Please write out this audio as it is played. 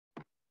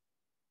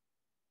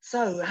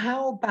So,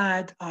 how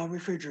bad are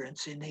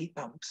refrigerants in heat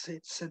pumps?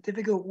 It's a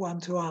difficult one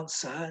to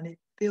answer, and it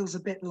feels a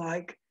bit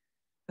like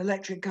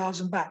electric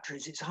cars and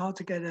batteries. It's hard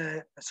to get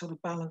a sort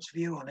of balanced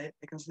view on it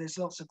because there's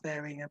lots of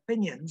varying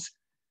opinions.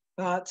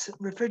 But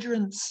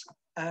refrigerants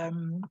that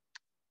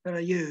are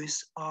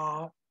used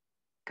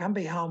can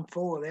be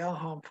harmful, or they are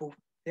harmful to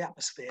the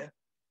atmosphere.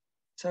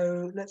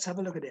 So let's have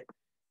a look at it.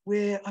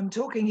 I'm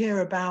talking here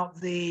about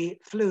the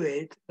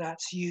fluid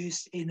that's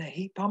used in a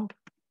heat pump.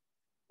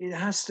 It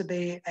has to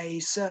be a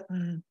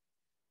certain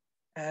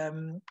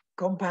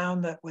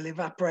compound that will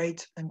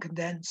evaporate and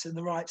condense in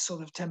the right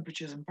sort of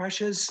temperatures and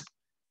pressures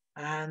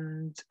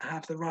and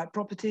have the right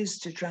properties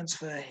to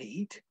transfer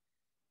heat.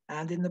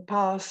 And in the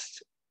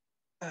past,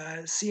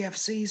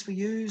 CFCs were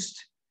used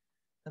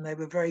and they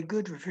were very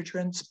good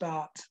refrigerants,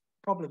 but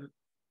problem,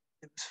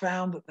 it was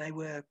found that they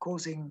were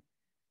causing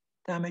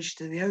damage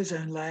to the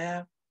ozone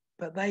layer,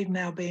 but they've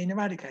now been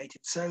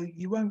eradicated. So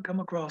you won't come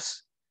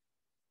across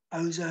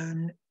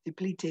ozone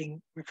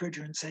depleting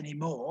refrigerants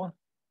anymore.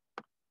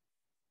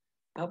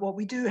 But what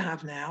we do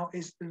have now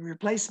is the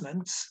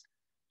replacements,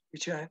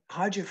 which are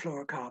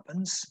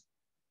hydrofluorocarbons,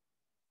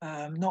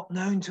 not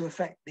known to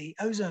affect the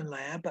ozone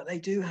layer, but they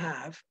do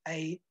have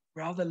a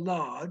rather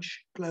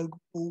large global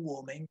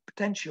warming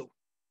potential.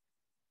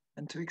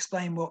 And to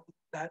explain what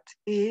that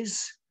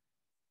is,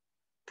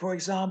 for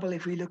example,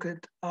 if we look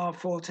at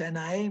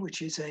R410A,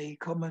 which is a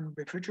common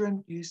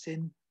refrigerant used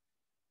in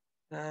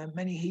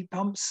many heat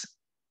pumps,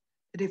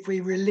 that if we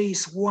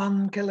release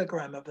 1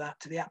 kilogram of that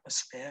to the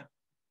atmosphere,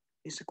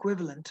 is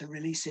equivalent to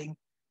releasing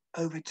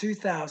over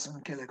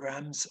 2,000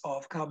 kilograms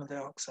of carbon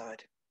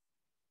dioxide.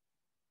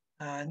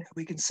 And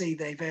we can see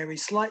they vary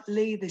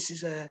slightly. This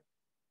is a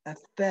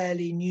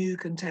fairly new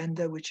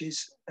contender, which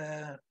is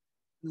a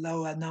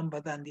lower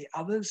number than the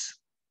others.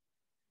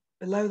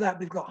 Below that,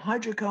 we've got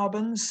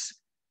hydrocarbons.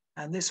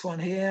 And this one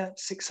here,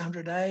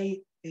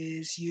 600A,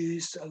 is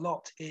used a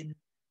lot in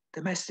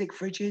domestic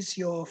fridges.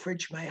 Your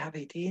fridge may have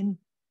it in.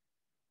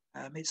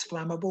 It's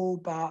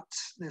flammable, but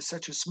there's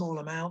such a small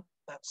amount,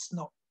 that's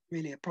not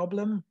really a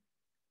problem.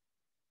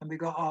 And we've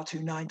got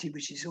R290,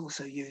 which is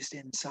also used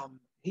in some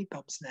heat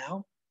pumps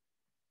now.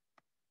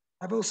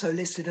 I've also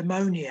listed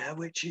ammonia,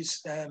 which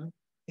is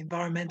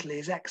environmentally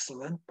is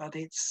excellent, but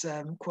it's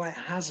quite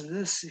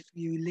hazardous.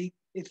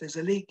 If there's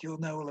a leak, you'll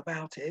know all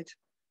about it.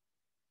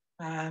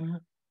 And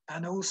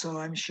also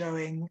I'm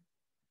showing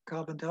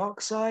carbon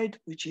dioxide,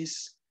 which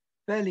is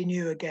fairly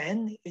new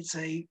again. It's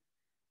a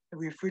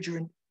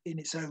refrigerant in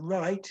its own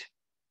right.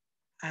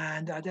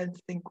 And I don't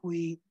think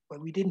we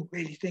didn't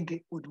really think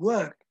it would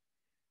work.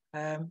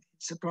 It's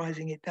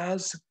surprising it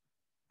does.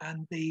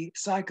 And the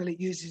cycle it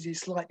uses is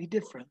slightly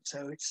different.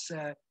 So it's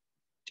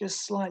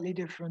just slightly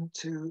different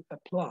to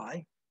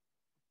apply.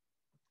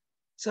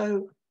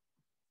 So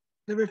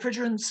the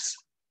refrigerants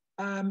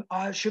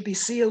should be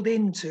sealed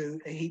into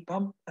a heat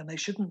pump and they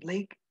shouldn't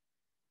leak,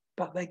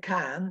 but they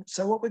can.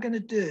 So what we're going to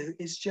do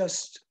is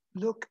just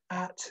look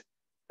at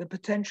the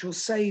potential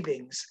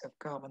savings of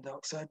carbon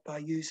dioxide by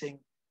using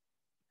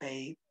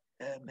a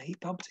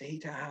heat pump to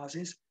heat our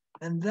houses.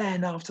 And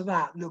then after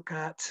that, look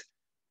at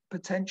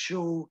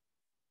potential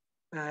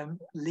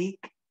leak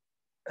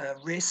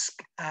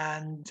risk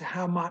and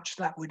how much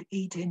that would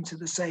eat into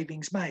the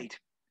savings made.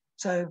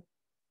 So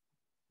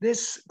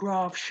this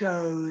graph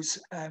shows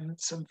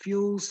some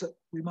fuels that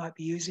we might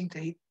be using to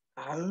heat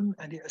a home,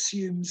 and it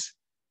assumes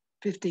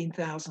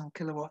 15,000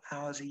 kilowatt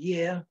hours a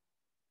year.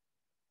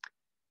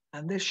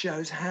 And this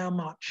shows how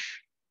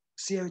much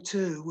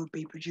CO2 would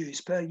be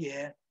produced per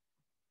year,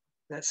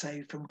 let's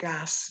say from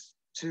gas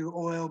to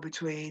oil,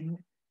 between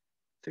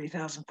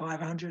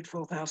 3,500,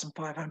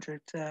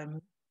 4,500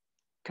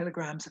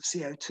 kilograms of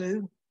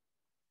CO2.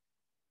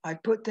 I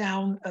put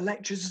down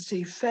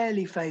electricity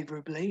fairly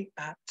favorably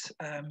at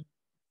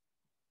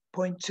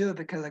 0.2 of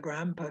a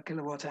kilogram per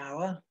kilowatt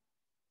hour.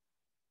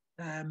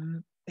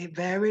 It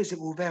varies, it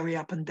will vary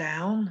up and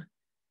down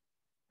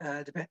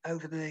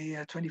over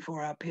the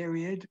 24-hour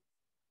period,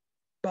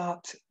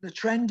 but the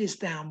trend is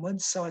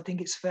downwards, so I think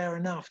it's fair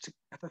enough to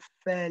have a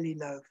fairly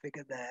low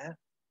figure there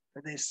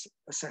for this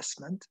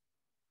assessment.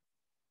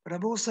 But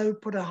I've also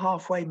put a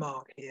halfway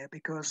mark here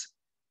because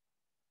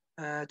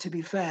to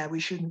be fair, we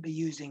shouldn't be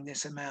using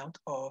this amount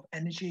of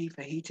energy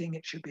for heating.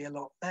 It should be a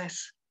lot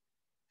less.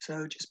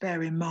 So just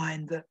bear in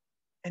mind that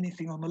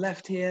anything on the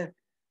left here,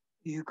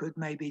 you could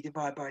maybe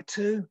divide by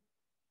 2.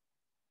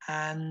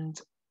 And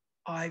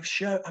I'm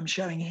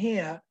showing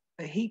here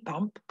a heat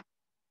pump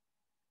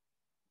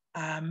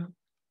and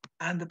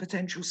the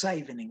potential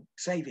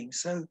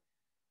savings. So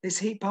this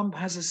heat pump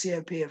has a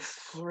COP of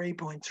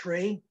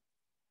 3.3,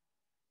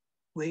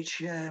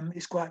 which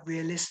is quite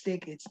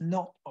realistic. It's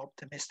not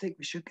optimistic.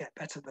 We should get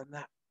better than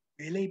that,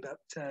 really, but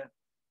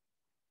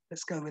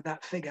let's go with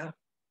that figure.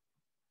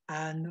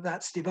 And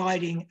that's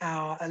dividing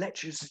our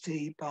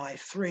electricity by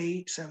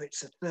 3, so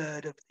it's a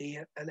third of the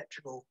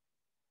electrical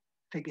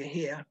figure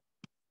here.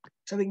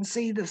 So we can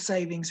see the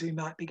savings we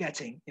might be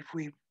getting. If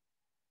we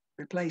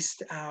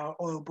replaced our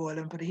oil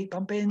boiler and put a heat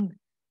pump in,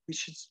 we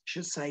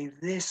should save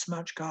this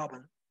much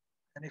carbon.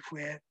 And if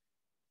we're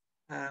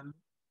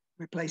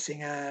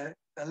replacing an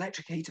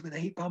electric heater with a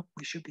heat pump,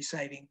 we should be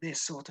saving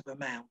this sort of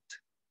amount.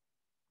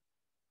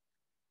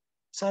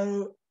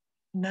 So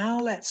now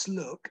let's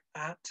look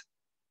at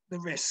the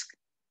risk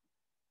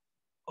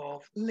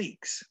of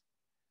leaks.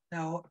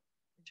 Now,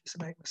 just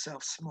make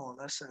myself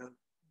smaller so in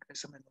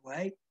case I'm in the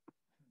way.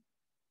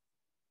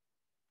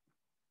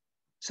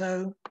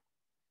 So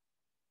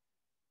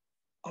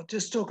I'll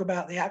just talk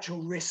about the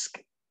actual risk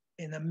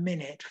in a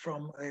minute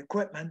from the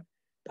equipment,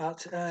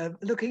 but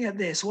looking at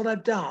this, what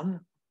I've done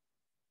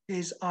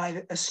is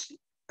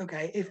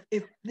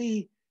if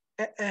the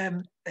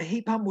a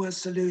heat pump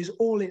was to lose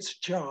all its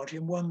charge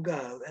in one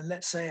go, and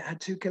let's say it had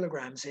 2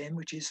 kilograms in,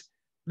 which is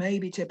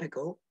maybe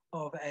typical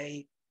of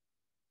a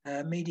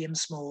medium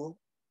small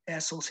air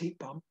source heat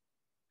pump,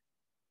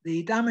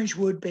 the damage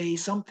would be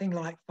something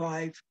like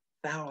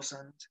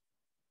 5,000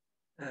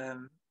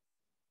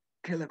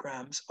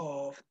 kilograms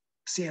of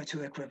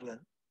CO2 equivalent.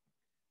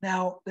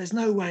 Now, there's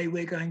no way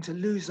we're going to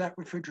lose that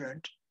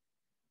refrigerant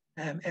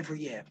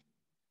every year.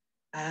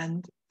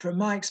 And from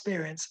my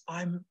experience,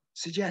 I'm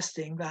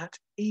suggesting that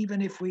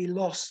even if we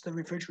lost the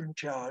refrigerant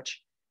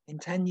charge in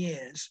 10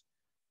 years,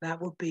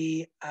 that would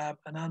be an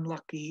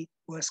unlucky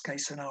worst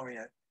case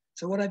scenario.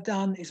 So what I've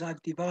done is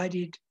I've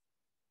divided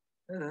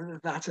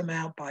that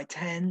amount by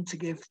 10 to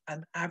give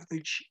an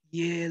average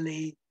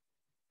yearly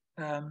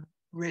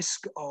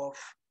risk of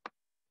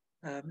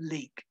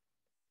leak.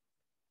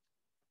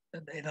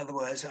 In other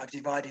words, I've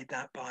divided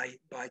that by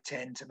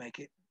 10 to make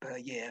it per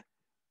year.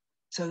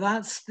 So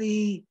that's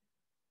the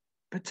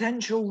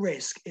potential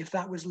risk if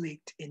that was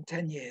leaked in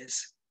 10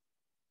 years.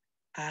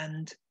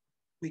 And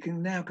we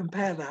can now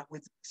compare that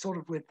with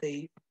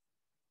the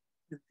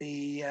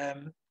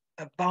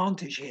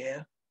advantage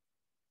here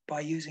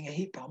by using a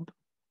heat pump.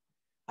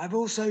 I've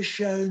also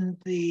shown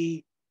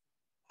the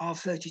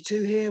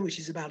R32 here, which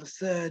is about a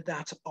third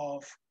that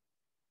of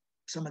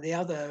some of the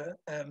other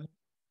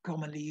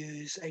commonly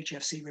used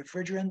HFC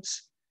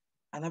refrigerants.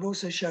 And I've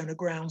also shown a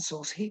ground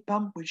source heat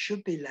pump, which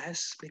should be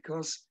less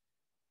because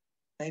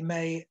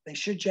they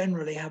should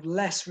generally have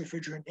less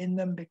refrigerant in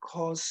them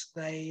because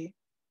they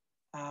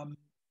are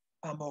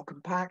more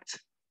compact.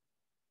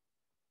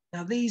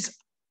 Now these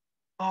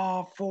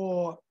are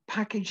for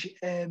package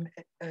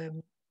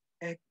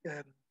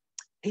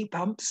heat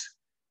pumps.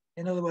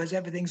 In other words,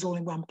 everything's all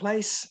in one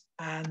place,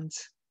 and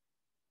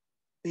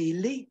the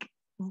leak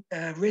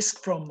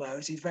risk from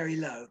those is very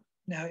low.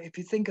 Now, if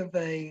you think of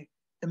a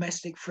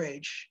domestic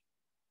fridge,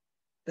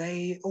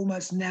 they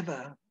almost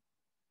never,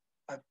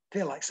 I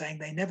feel like saying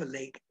they never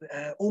leak,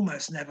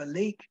 almost never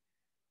leak.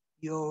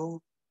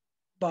 You'll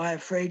buy a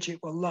fridge, it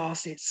will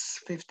last its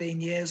 15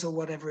 years or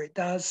whatever it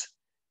does,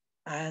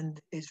 and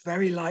it's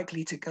very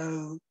likely to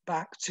go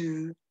back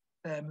to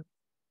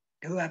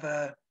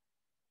whoever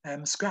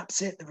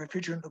scraps it. The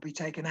refrigerant will be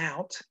taken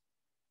out.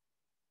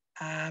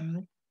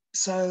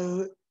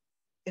 So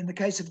in the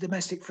case of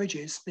domestic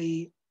fridges,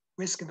 the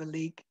risk of a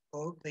leak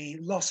or the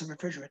loss of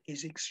refrigerant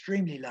is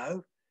extremely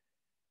low.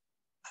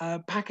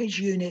 Package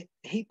unit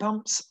heat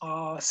pumps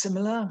are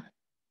similar.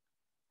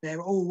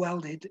 They're all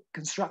welded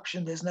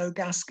construction. There's no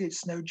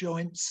gaskets, no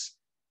joints,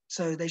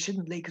 so they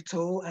shouldn't leak at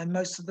all, and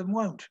most of them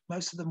won't.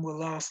 Most of them will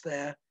last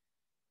their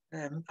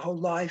whole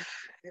life,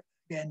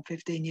 again,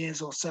 15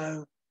 years or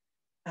so,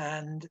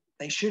 and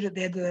they should, at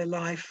the end of their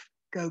life,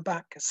 go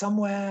back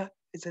somewhere.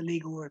 It's a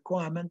legal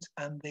requirement,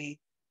 and the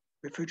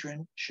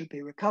refrigerant should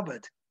be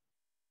recovered.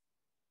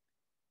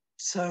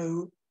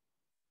 So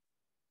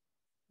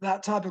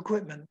that type of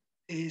equipment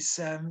is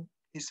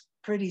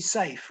pretty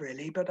safe,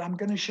 really. But I'm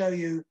going to show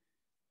you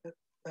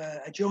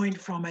a joint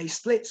from a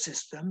split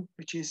system,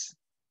 which is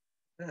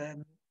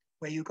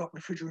where you've got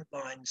refrigerant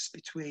lines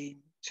between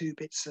two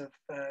bits of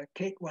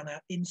kit, one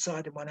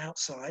inside and one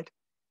outside.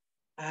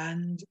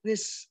 And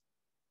this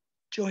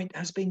joint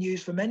has been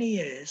used for many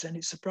years, and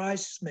it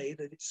surprises me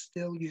that it's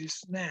still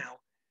used now.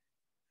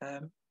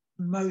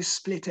 Most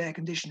split air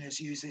conditioners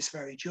use this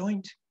very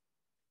joint,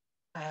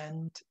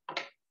 and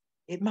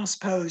it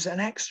must pose an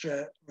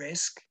extra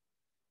risk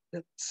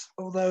that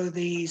although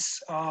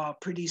these are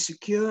pretty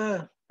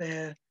secure,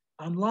 they're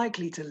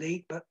unlikely to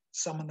leak, but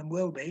some of them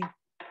will be,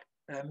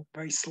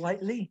 very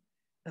slightly.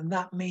 And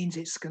that means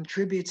it's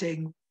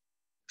contributing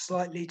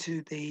slightly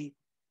to the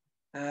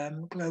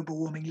global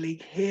warming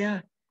leak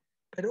here,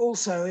 but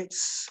also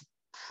it's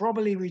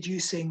probably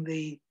reducing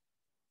the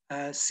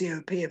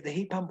COP of the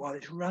heat pump while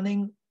it's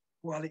running.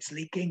 While it's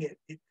leaking,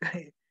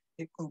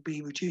 it will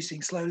be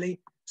reducing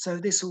slowly. So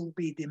this will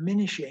be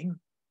diminishing.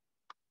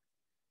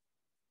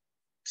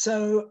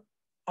 So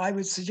I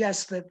would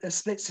suggest that the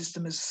split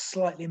system is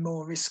slightly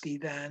more risky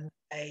than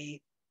a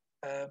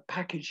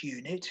package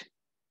unit.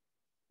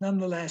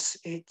 Nonetheless,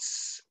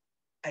 it's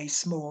a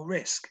small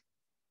risk.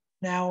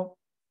 Now,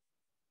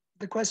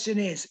 the question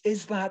is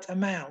that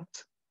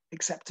amount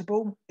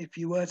acceptable if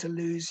you were to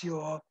lose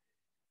your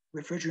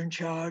refrigerant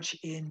charge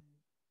in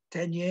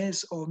 10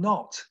 years or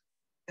not?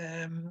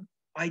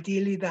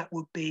 Ideally, there'd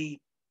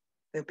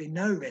be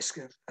no risk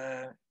of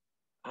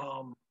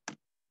harm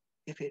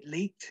if it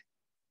leaked.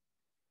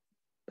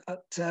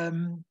 But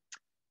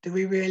do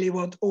we really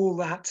want all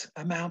that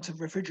amount of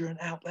refrigerant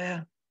out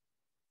there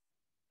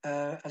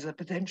as a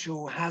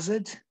potential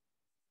hazard?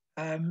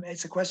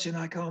 It's a question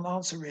I can't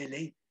answer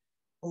really.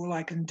 All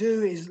I can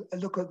do is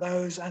look at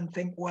those and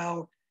think,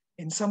 well,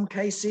 in some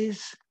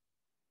cases,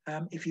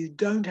 if you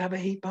don't have a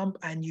heat pump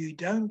and you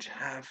don't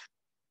have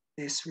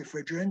this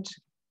refrigerant,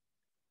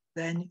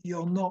 then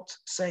you're not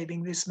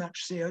saving this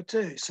much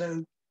CO2.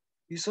 So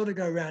you sort of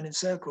go around in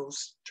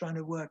circles trying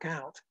to work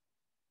out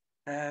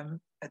a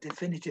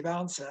definitive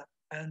answer.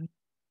 And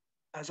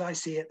as I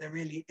see it, there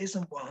really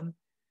isn't one.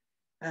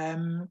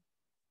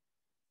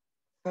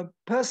 But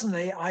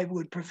personally, I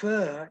would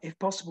prefer, if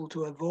possible,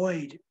 to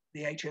avoid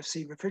the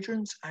HFC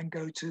refrigerants and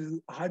go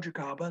to a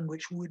hydrocarbon,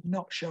 which would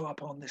not show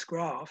up on this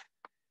graph.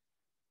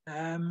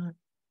 The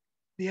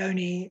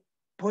only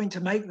point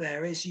to make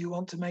there is you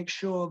want to make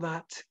sure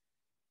that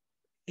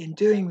in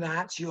doing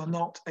that, you're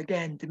not,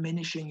 again,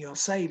 diminishing your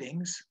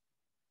savings.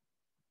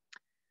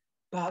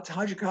 But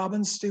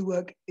hydrocarbons do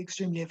work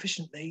extremely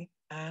efficiently,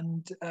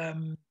 and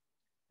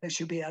they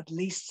should be at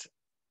least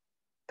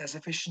as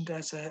efficient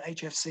as a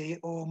HFC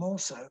or more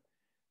so.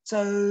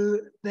 So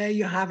there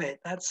you have it.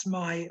 That's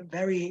my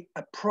very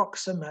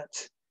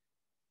approximate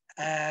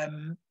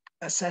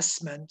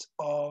assessment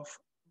of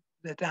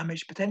the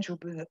damage, potential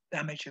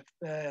damage of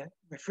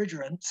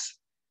refrigerants.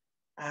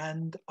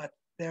 And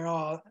there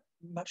are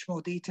much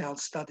more detailed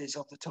studies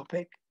of the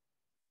topic,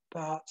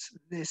 but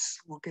this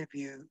will give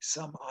you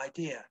some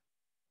idea.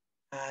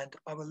 And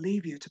I will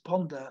leave you to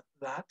ponder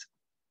that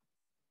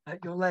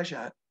at your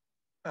leisure.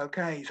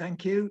 Okay,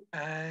 thank you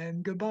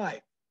and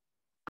goodbye.